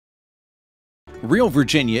Real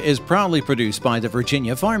Virginia is proudly produced by the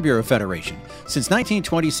Virginia Farm Bureau Federation. Since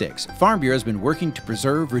 1926, Farm Bureau has been working to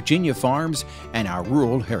preserve Virginia farms and our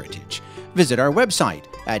rural heritage. Visit our website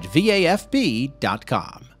at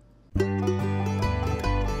vafb.com.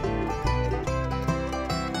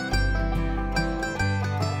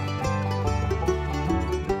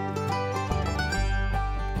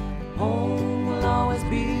 Home will always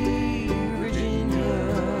be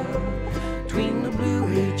Virginia, between the Blue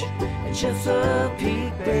Ridge and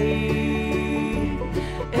Chesapeake Bay,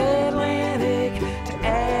 Atlantic to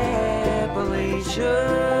Appalachia,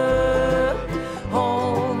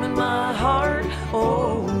 home in my heart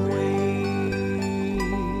always.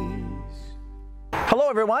 Hello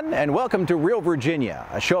everyone, and welcome to Real Virginia,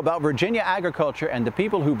 a show about Virginia agriculture and the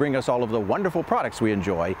people who bring us all of the wonderful products we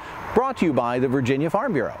enjoy, brought to you by the Virginia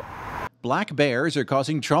Farm Bureau. Black bears are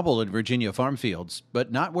causing trouble in Virginia farm fields,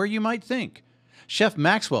 but not where you might think. Chef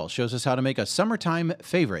Maxwell shows us how to make a summertime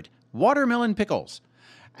favorite, watermelon pickles.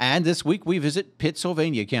 And this week we visit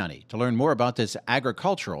Pittsylvania County to learn more about this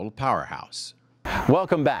agricultural powerhouse.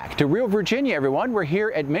 Welcome back to Real Virginia, everyone. We're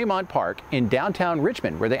here at Maymont Park in downtown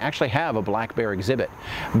Richmond, where they actually have a black bear exhibit.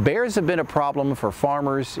 Bears have been a problem for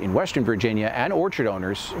farmers in Western Virginia and orchard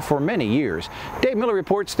owners for many years. Dave Miller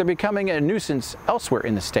reports they're becoming a nuisance elsewhere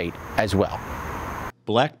in the state as well.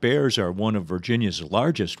 Black bears are one of Virginia's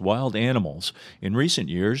largest wild animals. In recent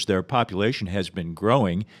years, their population has been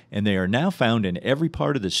growing, and they are now found in every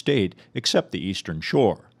part of the state except the eastern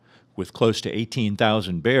shore. With close to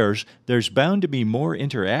 18,000 bears, there's bound to be more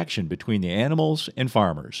interaction between the animals and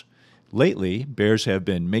farmers. Lately, bears have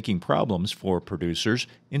been making problems for producers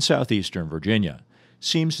in southeastern Virginia.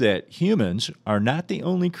 Seems that humans are not the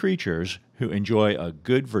only creatures who enjoy a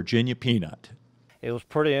good Virginia peanut. It was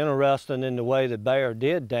pretty interesting in the way the bear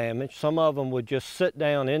did damage. Some of them would just sit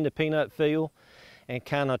down in the peanut field and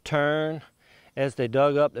kind of turn as they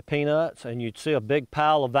dug up the peanuts, and you'd see a big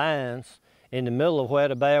pile of vines in the middle of where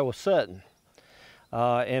the bear was sitting.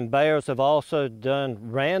 And bears have also done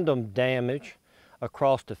random damage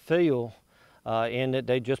across the field in that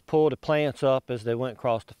they just pulled the plants up as they went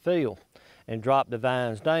across the field and dropped the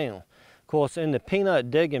vines down. Of course, in the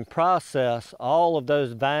peanut digging process, all of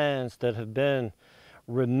those vines that have been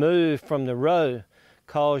removed from the row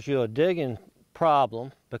cause you a digging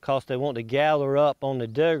problem because they want to gather up on the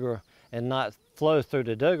digger and not flow through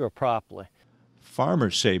the digger properly.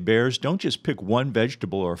 Farmers say bears don't just pick one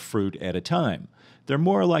vegetable or fruit at a time. They're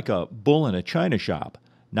more like a bull in a china shop,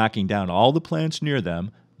 knocking down all the plants near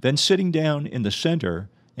them, then sitting down in the center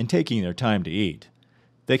and taking their time to eat.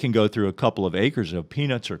 They can go through a couple of acres of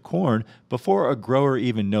peanuts or corn before a grower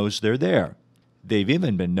even knows they're there. They've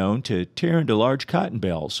even been known to tear into large cotton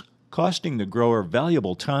bales, costing the grower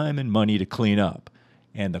valuable time and money to clean up.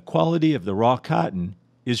 And the quality of the raw cotton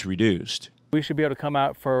is reduced. We should be able to come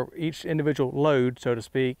out for each individual load, so to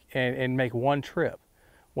speak, and make one trip.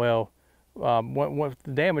 Well, what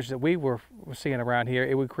the damage that we were seeing around here,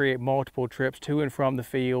 it would create multiple trips to and from the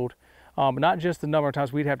field. Not just the number of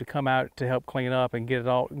times we'd have to come out to help clean up and get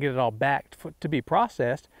it all back to be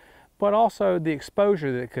processed, but also the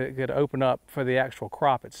exposure that could open up for the actual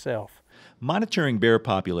crop itself. Monitoring bear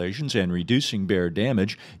populations and reducing bear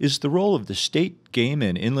damage is the role of the State Game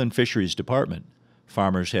and Inland Fisheries Department.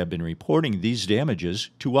 Farmers have been reporting these damages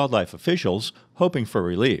to wildlife officials, hoping for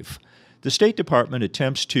relief. The State Department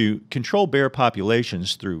attempts to control bear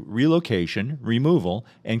populations through relocation, removal,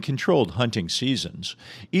 and controlled hunting seasons.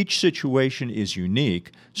 Each situation is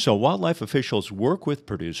unique, so wildlife officials work with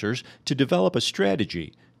producers to develop a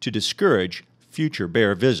strategy to discourage future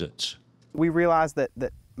bear visits. We realize that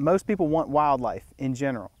most people want wildlife in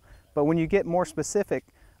general, but when you get more specific,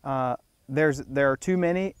 there are too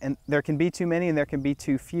many, and there can be too many, and there can be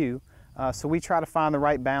too few. So we try to find the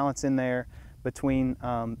right balance in there between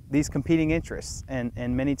these competing interests, and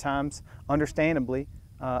many times, understandably,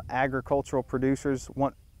 agricultural producers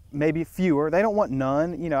want maybe fewer. They don't want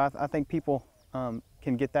none. You know, I think people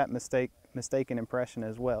can get that mistaken impression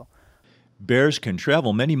as well. Bears can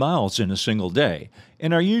travel many miles in a single day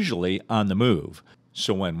and are usually on the move.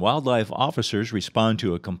 So when wildlife officers respond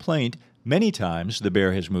to a complaint, many times the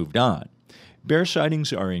bear has moved on. Bear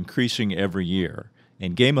sightings are increasing every year,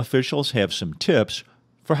 and game officials have some tips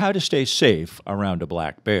for how to stay safe around a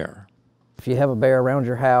black bear. If you have a bear around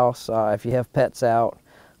your house, if you have pets out,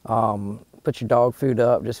 put your dog food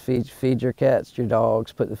up, just feed your cats, your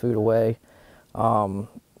dogs, put the food away.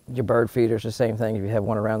 Your bird feeders, the same thing. If you have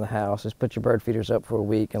one around the house, just put your bird feeders up for a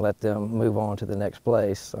week and let them move on to the next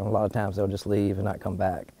place. A lot of times they'll just leave and not come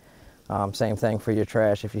back. Same thing for your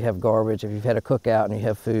trash. If you have garbage, if you've had a cookout and you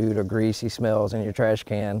have food or greasy smells in your trash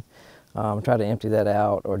can, try to empty that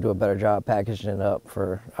out or do a better job packaging it up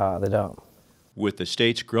for the dump. With the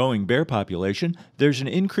state's growing bear population, there's an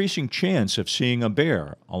increasing chance of seeing a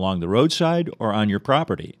bear along the roadside or on your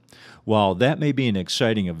property. While that may be an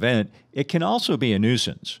exciting event, it can also be a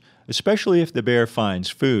nuisance, especially if the bear finds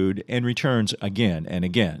food and returns again and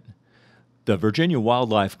again. The Virginia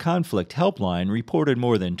Wildlife Conflict Helpline reported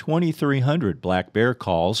more than 2,300 black bear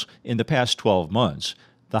calls in the past 12 months,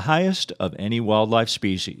 the highest of any wildlife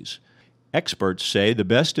species. Experts say the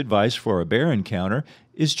best advice for a bear encounter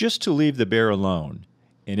is just to leave the bear alone,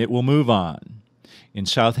 and it will move on. In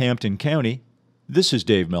Southampton County, this is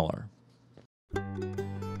Dave Miller.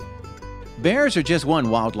 Bears are just one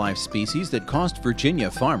wildlife species that cost Virginia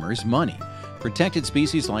farmers money. Protected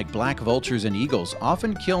species like black vultures and eagles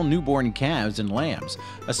often kill newborn calves and lambs,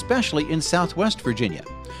 especially in Southwest Virginia.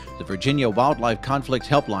 The Virginia Wildlife Conflict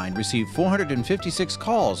Helpline received 456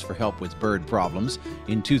 calls for help with bird problems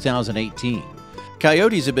in 2018.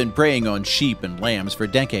 Coyotes have been preying on sheep and lambs for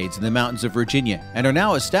decades in the mountains of Virginia and are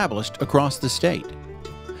now established across the state.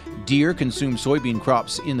 Deer consume soybean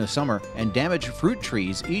crops in the summer and damage fruit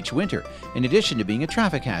trees each winter, in addition to being a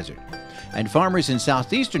traffic hazard. And farmers in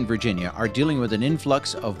southeastern Virginia are dealing with an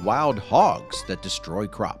influx of wild hogs that destroy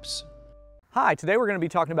crops. Hi, today we're going to be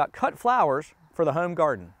talking about cut flowers for the home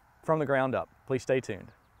garden from the ground up. Please stay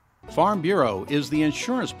tuned. Farm Bureau is the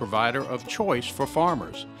insurance provider of choice for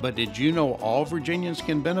farmers. But did you know all Virginians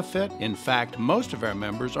can benefit? In fact, most of our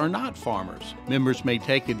members are not farmers. Members may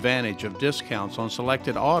take advantage of discounts on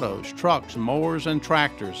selected autos, trucks, mowers, and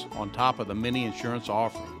tractors on top of the many insurance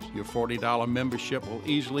offerings. Your $40 membership will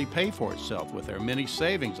easily pay for itself with their many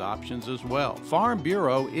savings options as well. Farm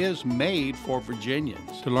Bureau is made for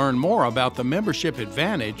Virginians. To learn more about the membership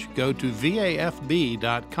advantage, go to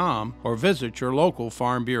vafb.com or visit your local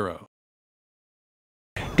Farm Bureau.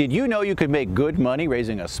 Did you know you could make good money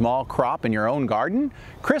raising a small crop in your own garden?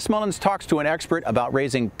 Chris Mullins talks to an expert about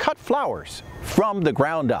raising cut flowers from the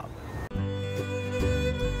ground up.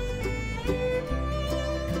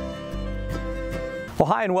 Well,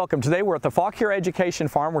 hi and welcome. Today we're at the Fauquier Education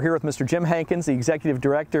Farm. We're here with Mr. Jim Hankins, the Executive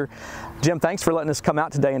Director. Jim, thanks for letting us come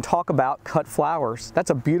out today and talk about cut flowers. That's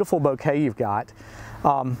a beautiful bouquet you've got.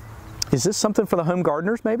 Is this something for the home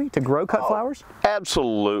gardeners maybe, to grow cut flowers?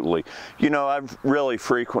 Absolutely. You know, I've really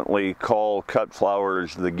frequently called cut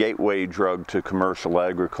flowers the gateway drug to commercial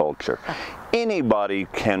agriculture. Anybody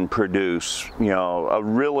can produce, you know,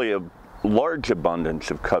 a large abundance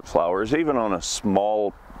of cut flowers, even on a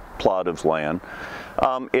small plot of land.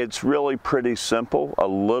 It's really pretty simple. A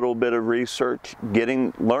little bit of research,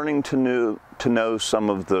 learning to know some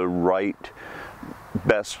of the right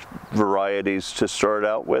best varieties to start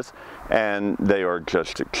out with, and they are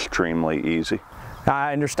just extremely easy.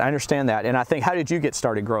 I understand that, and I think, how did you get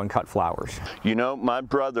started growing cut flowers? You know, my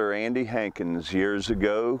brother Andy Hankins years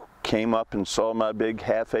ago came up and saw my big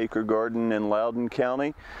half-acre garden in Loudoun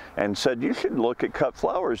County and said, you should look at cut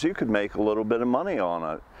flowers, you could make a little bit of money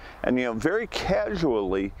on it. And you know, very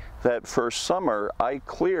casually that first summer I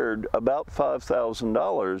cleared about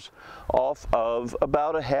 $5,000 off of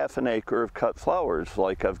about a half an acre of cut flowers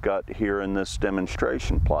like I've got here in this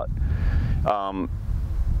demonstration plot.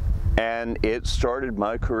 And it started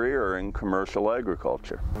my career in commercial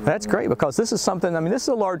agriculture. That's great, because this is something, I mean, this is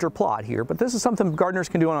a larger plot here, but this is something gardeners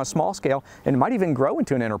can do on a small scale and might even grow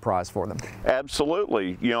into an enterprise for them.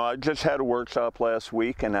 Absolutely. You know, I just had a workshop last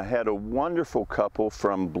week and I had a wonderful couple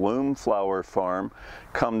from Bloom Flower Farm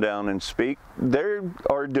come down and speak. They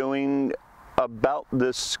are doing about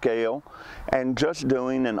this scale and just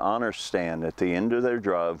doing an honor stand at the end of their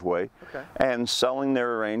driveway, okay, and selling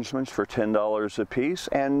their arrangements for $10 a piece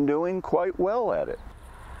and doing quite well at it.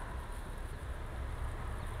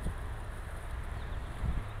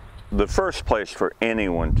 The first place for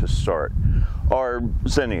anyone to start are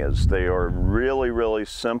zinnias. They are really, really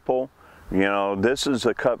simple. You know, this is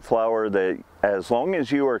a cut flower that as long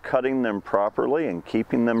as you are cutting them properly and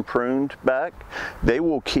keeping them pruned back, they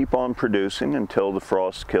will keep on producing until the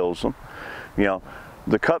frost kills them. You know,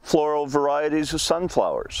 the cut floral varieties of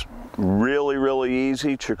sunflowers, really, really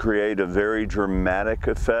easy to create a very dramatic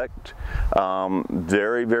effect.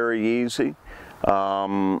 Very, very easy.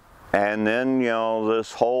 And then, you know,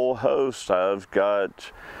 this whole host, I've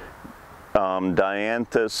got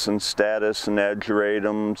dianthus and status and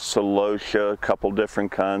ageratum, celosia, a couple different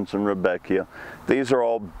kinds, and Rebecca. These are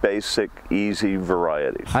all basic, easy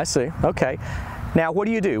varieties. I see. Okay. Now, what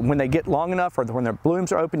do you do when they get long enough, or when their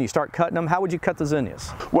blooms are open, you start cutting them? How would you cut the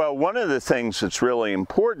zinnias? Well, one of the things that's really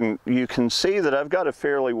important, you can see that I've got a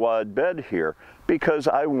fairly wide bed here because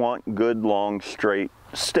I want good, long, straight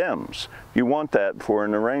stems. You want that for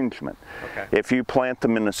an arrangement. Okay. If you plant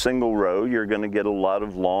them in a single row, you're going to get a lot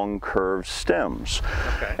of long, curved stems.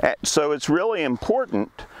 Okay. So it's really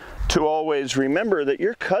important to always remember that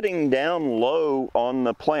you're cutting down low on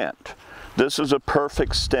the plant. This is a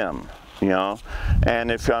perfect stem, you know,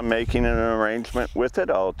 and if I'm making an arrangement with it,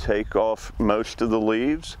 I'll take off most of the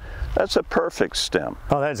leaves. That's a perfect stem.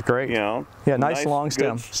 Oh, that's great. You know, yeah, nice long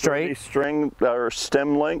stem, straight string or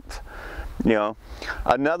stem length. You know,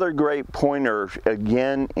 another great pointer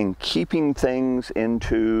again in keeping things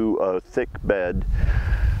into a thick bed.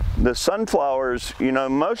 The sunflowers, you know,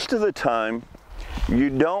 most of the time you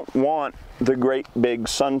don't want the great big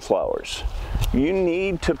sunflowers. You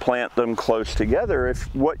need to plant them close together. If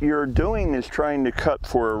what you're doing is trying to cut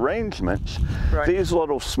for arrangements, right, these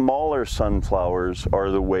little smaller sunflowers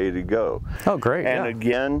are the way to go. Oh, great. And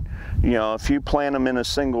again, you know, if you plant them in a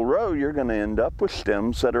single row, you're going to end up with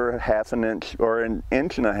stems that are 1/2 inch or 1.5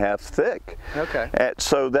 inches thick. Okay.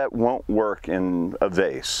 So that won't work in a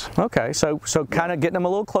vase. Okay, so kind of getting them a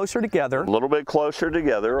little closer together. A little bit closer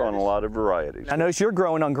together on a lot of varieties. I notice you're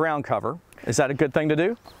growing on ground cover. Is that a good thing to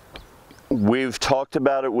do? We've talked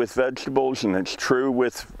about it with vegetables, and it's true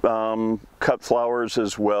with cut flowers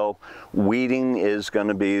as well. Weeding is going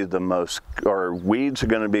to be the most, or weeds are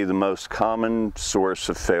going to be the most common source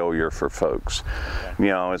of failure for folks. You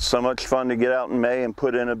know, it's so much fun to get out in May and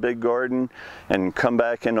put in a big garden and come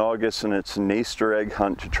back in August and it's an Easter egg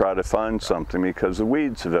hunt to try to find something because the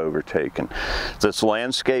weeds have overtaken. This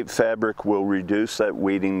landscape fabric will reduce that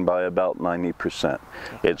weeding by about 90%.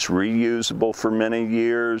 It's reusable for many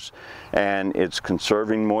years and it's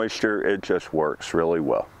conserving moisture. It just works really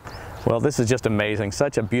well. Well, this is just amazing.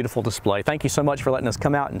 Such a beautiful display. Thank you so much for letting us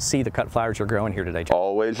come out and see the cut flowers you're growing here today, Jim.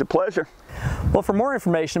 Always a pleasure. Well, for more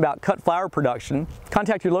information about cut flower production,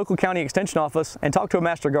 contact your local county extension office and talk to a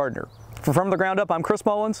master gardener. For From the Ground Up, I'm Chris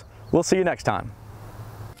Mullins. We'll see you next time.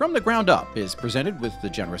 From the Ground Up is presented with the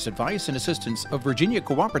generous advice and assistance of Virginia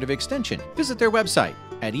Cooperative Extension. Visit their website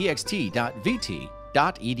at ext.vt.edu.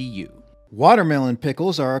 Watermelon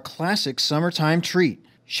pickles are a classic summertime treat.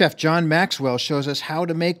 Chef John Maxwell shows us how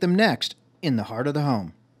to make them next in the heart of the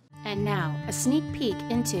home. And now, a sneak peek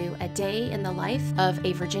into a day in the life of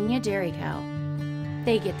a Virginia dairy cow.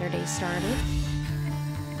 They get their day started.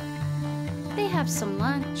 They have some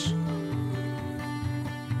lunch.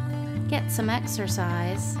 Get some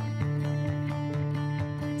exercise.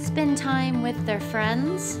 Spend time with their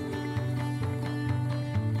friends.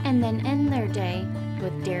 And then end their day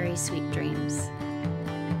with dairy sweet dreams.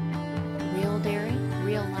 Real dairy,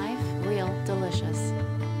 real life, real delicious.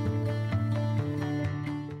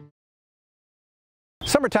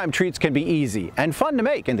 Summertime treats can be easy and fun to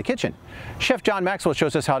make in the kitchen. Chef John Maxwell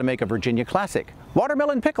shows us how to make a Virginia classic,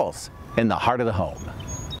 watermelon pickles, in the heart of the home.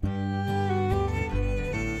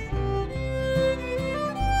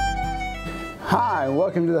 Hi,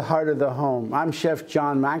 welcome to the Heart of the Home. I'm Chef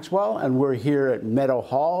John Maxwell, and we're here at Meadow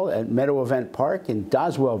Hall at Meadow Event Park in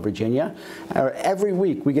Doswell, Virginia. Every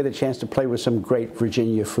week we get a chance to play with some great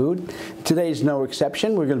Virginia food. Today's no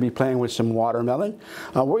exception. We're going to be playing with some watermelon.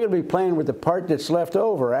 We're going to be playing with the part that's left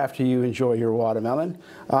over after you enjoy your watermelon.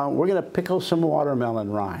 We're going to pickle some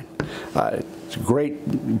watermelon rind. It's a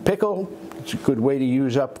great pickle. It's a good way to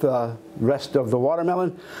use up the rest of the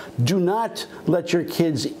watermelon. Do not let your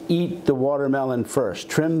kids eat the watermelon first.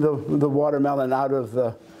 Trim the watermelon out of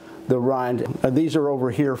the rind. These are over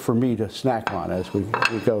here for me to snack on as we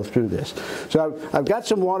go through this. So I've got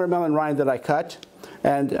some watermelon rind that I cut,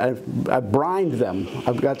 and I've brined them.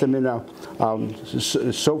 I've got them in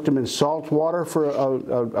soaked them in salt water for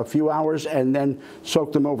a few hours, and then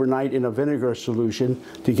soaked them overnight in a vinegar solution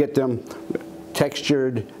to get them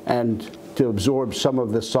textured and to absorb some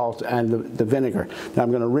of the salt and the vinegar. Now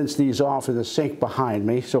I'm going to rinse these off in the sink behind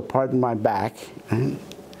me, so pardon my back. And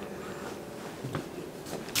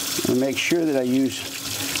make sure that I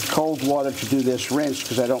use cold water to do this rinse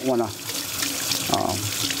because I don't want to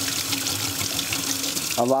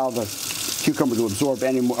allow the cucumber to absorb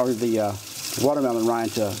any more, or the watermelon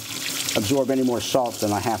rind to absorb any more salt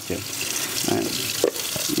than I have to.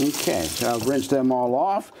 Okay, so I've rinsed them all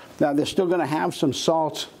off. Now they're still going to have some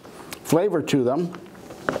salt flavor to them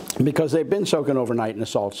because they've been soaking overnight in a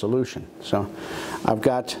salt solution. So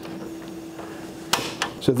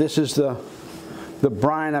this is the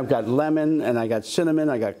brine. I've got lemon, and I got cinnamon,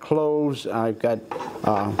 I got cloves, I've got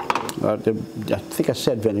I think I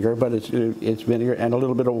said vinegar, but it's vinegar and a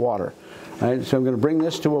little bit of water. All right, so I'm going to bring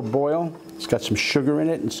this to a boil. It's got some sugar in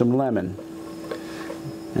it and some lemon.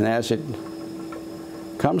 And as it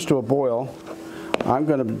comes to a boil, I'm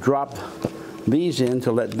going to drop these in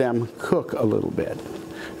to let them cook a little bit.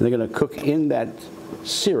 And they're going to cook in that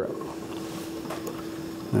syrup.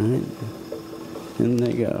 All right, in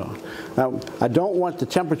they go. Now, I don't want the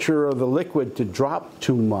temperature of the liquid to drop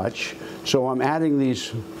too much, so I'm adding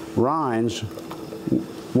these rinds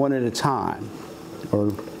one at a time,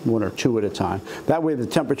 or one or two at a time. That way the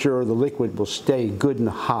temperature of the liquid will stay good and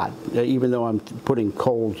hot, even though I'm putting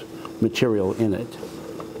cold material in it.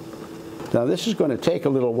 Now this is going to take a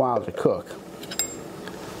little while to cook.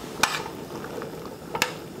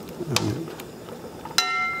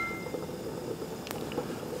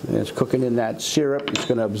 And it's cooking in that syrup. It's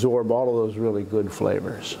going to absorb all of those really good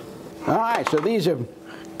flavors. All right, so these have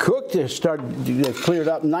cooked. They've cleared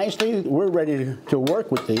up nicely. We're ready to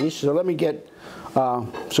work with these. So let me get,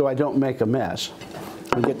 so I don't make a mess.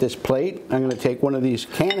 I'll get this plate. I'm going to take one of these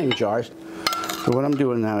canning jars. So what I'm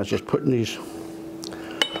doing now is just putting these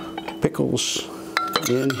pickles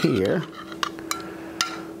in here.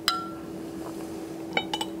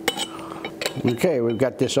 Okay, we've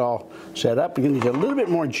got this all set up. We're going to need a little bit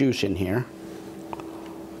more juice in here.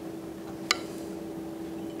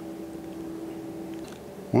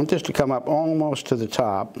 I want this to come up almost to the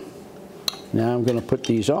top. Now I'm going to put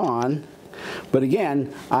these on. But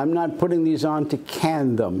again, I'm not putting these on to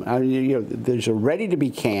can them. I mean, these are ready to be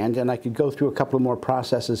canned, and I could go through a couple of more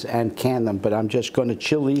processes and can them, but I'm just going to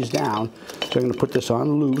chill these down. So I'm going to put this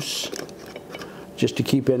on loose, just to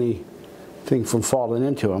keep anything from falling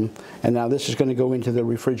into them. And now this is going to go into the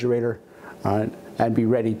refrigerator and be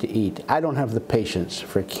ready to eat. I don't have the patience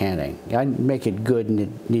for canning. I make it good and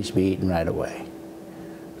it needs to be eaten right away.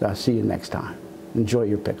 So I'll see you next time. Enjoy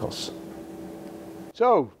your pickles.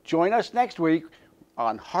 So join us next week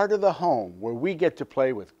on Heart of the Home, where we get to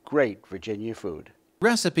play with great Virginia food.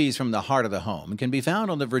 Recipes from the Heart of the Home can be found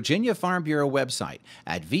on the Virginia Farm Bureau website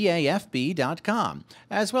at vafb.com,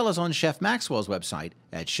 as well as on Chef Maxwell's website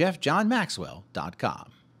at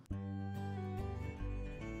chefjohnmaxwell.com.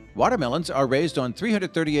 Watermelons are raised on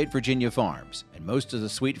 338 Virginia farms, and most of the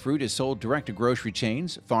sweet fruit is sold direct to grocery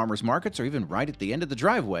chains, farmers markets, or even right at the end of the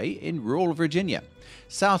driveway in rural Virginia.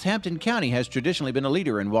 Southampton County has traditionally been a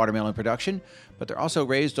leader in watermelon production, but they're also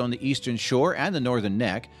raised on the Eastern Shore and the Northern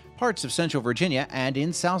Neck, parts of Central Virginia, and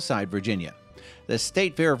in Southside Virginia. The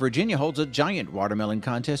State Fair of Virginia holds a giant watermelon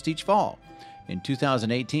contest each fall. In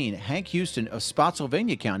 2018, Hank Houston of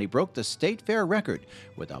Pittsylvania County broke the state fair record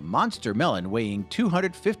with a monster melon weighing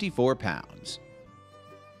 254 pounds.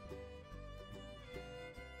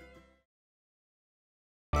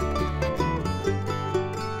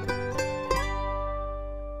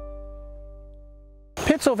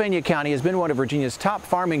 Pittsylvania County has been one of Virginia's top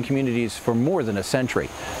farming communities for more than a century.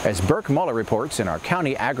 As Burke Muller reports in our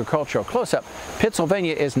County Agricultural Close-Up,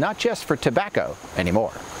 Pittsylvania is not just for tobacco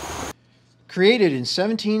anymore. Created in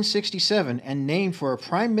 1767 and named for a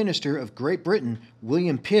Prime Minister of Great Britain,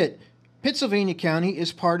 William Pitt, Pittsylvania County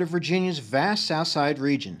is part of Virginia's vast Southside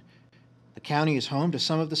region. The county is home to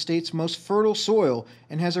some of the state's most fertile soil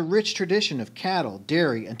and has a rich tradition of cattle,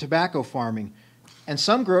 dairy, and tobacco farming. And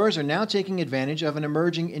some growers are now taking advantage of an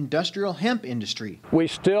emerging industrial hemp industry. We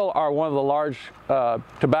still are one of the large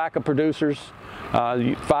tobacco producers,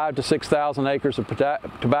 5,000 to 6,000 acres of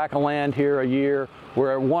tobacco land here a year.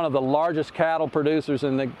 We're one of the largest cattle producers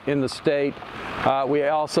in the state. We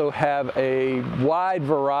also have a wide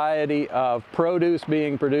variety of produce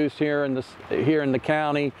being produced here in the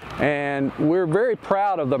county, and we're very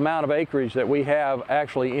proud of the amount of acreage that we have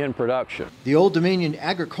actually in production. The Old Dominion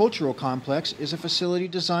Agricultural Complex is a facility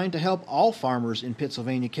designed to help all farmers in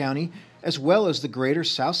Pittsylvania County, as well as the greater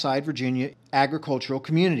Southside Virginia agricultural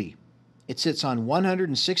community. It sits on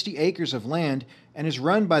 160 acres of land and is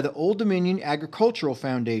run by the Old Dominion Agricultural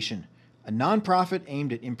Foundation, a nonprofit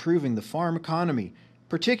aimed at improving the farm economy,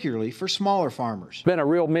 particularly for smaller farmers. It's been a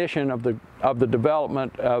real mission of the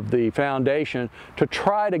development of the foundation to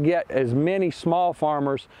try to get as many small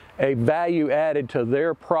farmers a value added to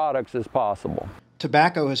their products as possible.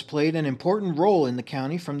 Tobacco has played an important role in the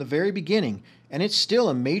county from the very beginning, and it's still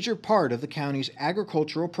a major part of the county's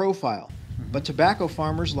agricultural profile. But tobacco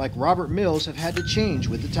farmers like Robert Mills have had to change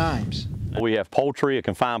with the times. We have poultry, a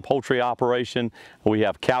confined poultry operation. We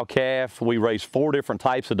have cow-calf. We raise 4 different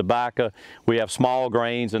types of tobacco. We have small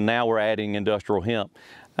grains, and now we're adding industrial hemp.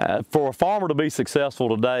 For a farmer to be successful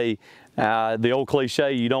today, the old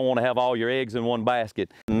cliche, you don't want to have all your eggs in one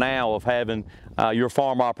basket. Now of having your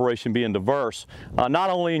farm operation being diverse, not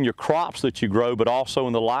only in your crops that you grow, but also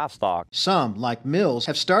in the livestock. Some, like Mills,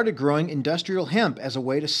 have started growing industrial hemp as a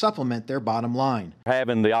way to supplement their bottom line.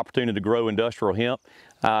 Having the opportunity to grow industrial hemp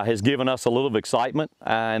has given us a little excitement,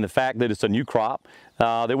 and the fact that it's a new crop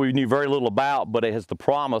that we knew very little about, but it has the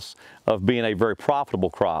promise of being a very profitable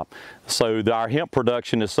crop. So our hemp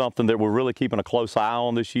production is something that we're really keeping a close eye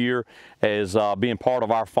on this year as being part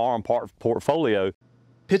of our farm portfolio.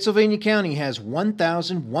 Pittsylvania County has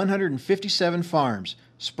 1,157 farms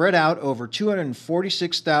spread out over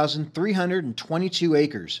 246,322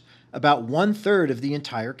 acres, about 1/3 of the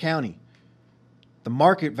entire county. The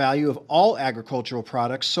market value of all agricultural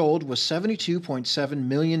products sold was $72.7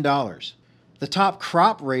 million. The top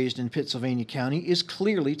crop raised in Pittsylvania County is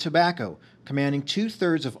clearly tobacco, commanding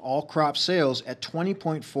 2/3 of all crop sales at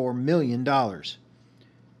 $20.4 million.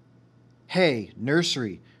 Hay,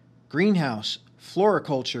 nursery, greenhouse,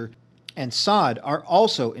 floriculture, and sod are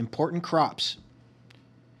also important crops.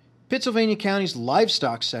 Pittsylvania County's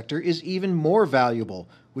livestock sector is even more valuable,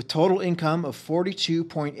 with total income of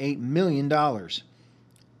 $42.8 million.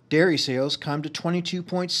 Dairy sales come to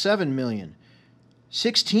 $22.7 million.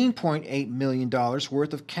 $16.8 million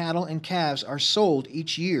worth of cattle and calves are sold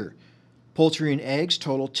each year. Poultry and eggs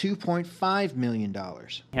total $2.5 million.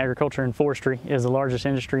 Agriculture and forestry is the largest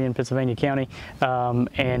industry in Pittsylvania County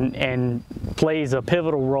and plays a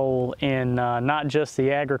pivotal role in not just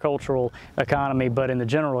the agricultural economy, but in the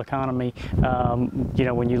general economy. You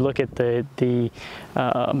know, when you look at the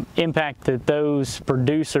impact that those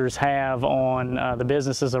producers have on the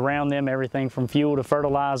businesses around them, everything from fuel to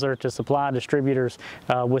fertilizer to supply distributors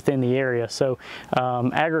within the area. So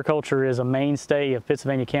agriculture is a mainstay of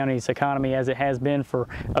Pittsylvania County's economy, as it has been for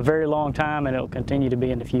a very long time, and it will continue to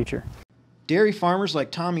be in the future. Dairy farmers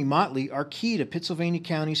like Tommy Motley are key to Pittsylvania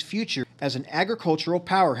County's future as an agricultural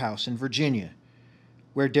powerhouse in Virginia.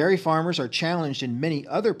 Where dairy farmers are challenged in many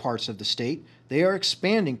other parts of the state, they are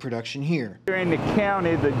expanding production here. Here in the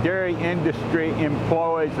county, the dairy industry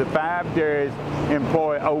employs, the 5 dairies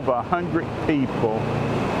employ over 100 people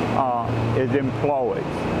as employees.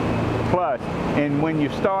 Plus, and when you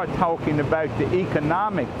start talking about the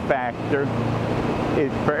economic factor,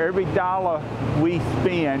 for every dollar we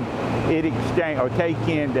spend, it exchange or take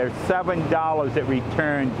in, there's $7 that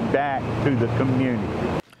returns back to the community.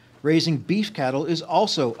 Raising beef cattle is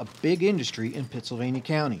also a big industry in Pittsylvania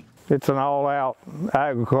County. It's an all-out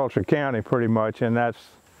agriculture county pretty much, and that's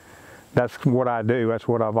what I do. That's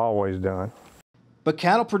what I've always done. But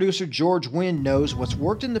cattle producer George Wynn knows what's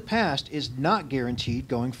worked in the past is not guaranteed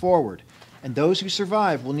going forward, and those who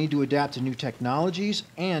survive will need to adapt to new technologies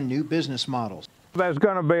and new business models. There's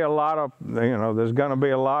going to be a lot of, there's going to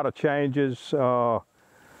be a lot of changes.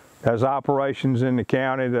 There's operations in the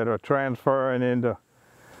county that are transferring into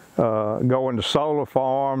going to solar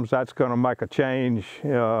farms. That's going to make a change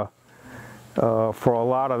for a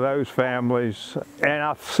lot of those families, and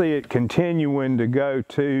I see it continuing to go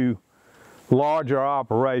to larger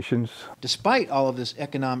operations. Despite all of this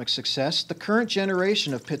economic success, the current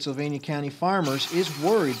generation of Pittsylvania County farmers is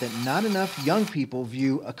worried that not enough young people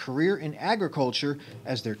view a career in agriculture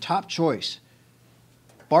as their top choice.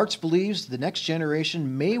 Bartz believes the next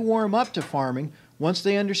generation may warm up to farming once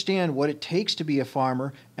they understand what it takes to be a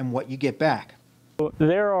farmer and what you get back.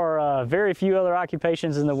 There are very few other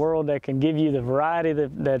occupations in the world that can give you the variety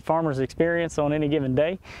that farmers experience on any given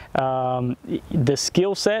day. The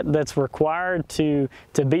skill set that's required to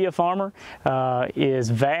be a farmer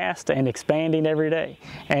is vast and expanding every day.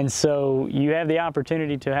 And so you have the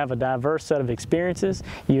opportunity to have a diverse set of experiences.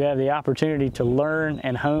 You have the opportunity to learn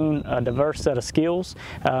and hone a diverse set of skills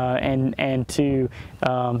and to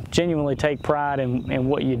genuinely take pride in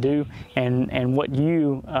what you do and what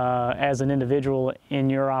you as an individual in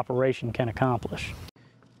your operation can accomplish.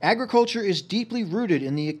 Agriculture is deeply rooted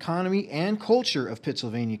in the economy and culture of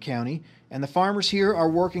Pittsylvania County, and the farmers here are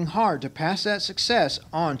working hard to pass that success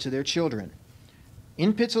on to their children.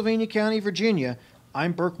 In Pittsylvania County, Virginia,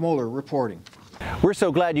 I'm Burke Moeller reporting. We're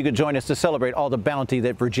so glad you could join us to celebrate all the bounty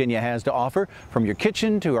that Virginia has to offer. From your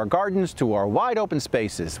kitchen to our gardens to our wide open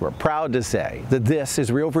spaces, we're proud to say that this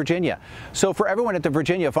is Real Virginia. So for everyone at the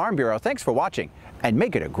Virginia Farm Bureau, thanks for watching and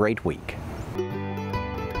make it a great week.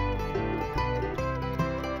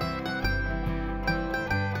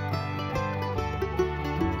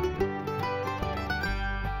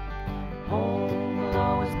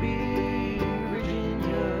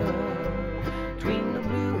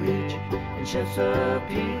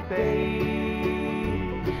 Chesapeake Bay.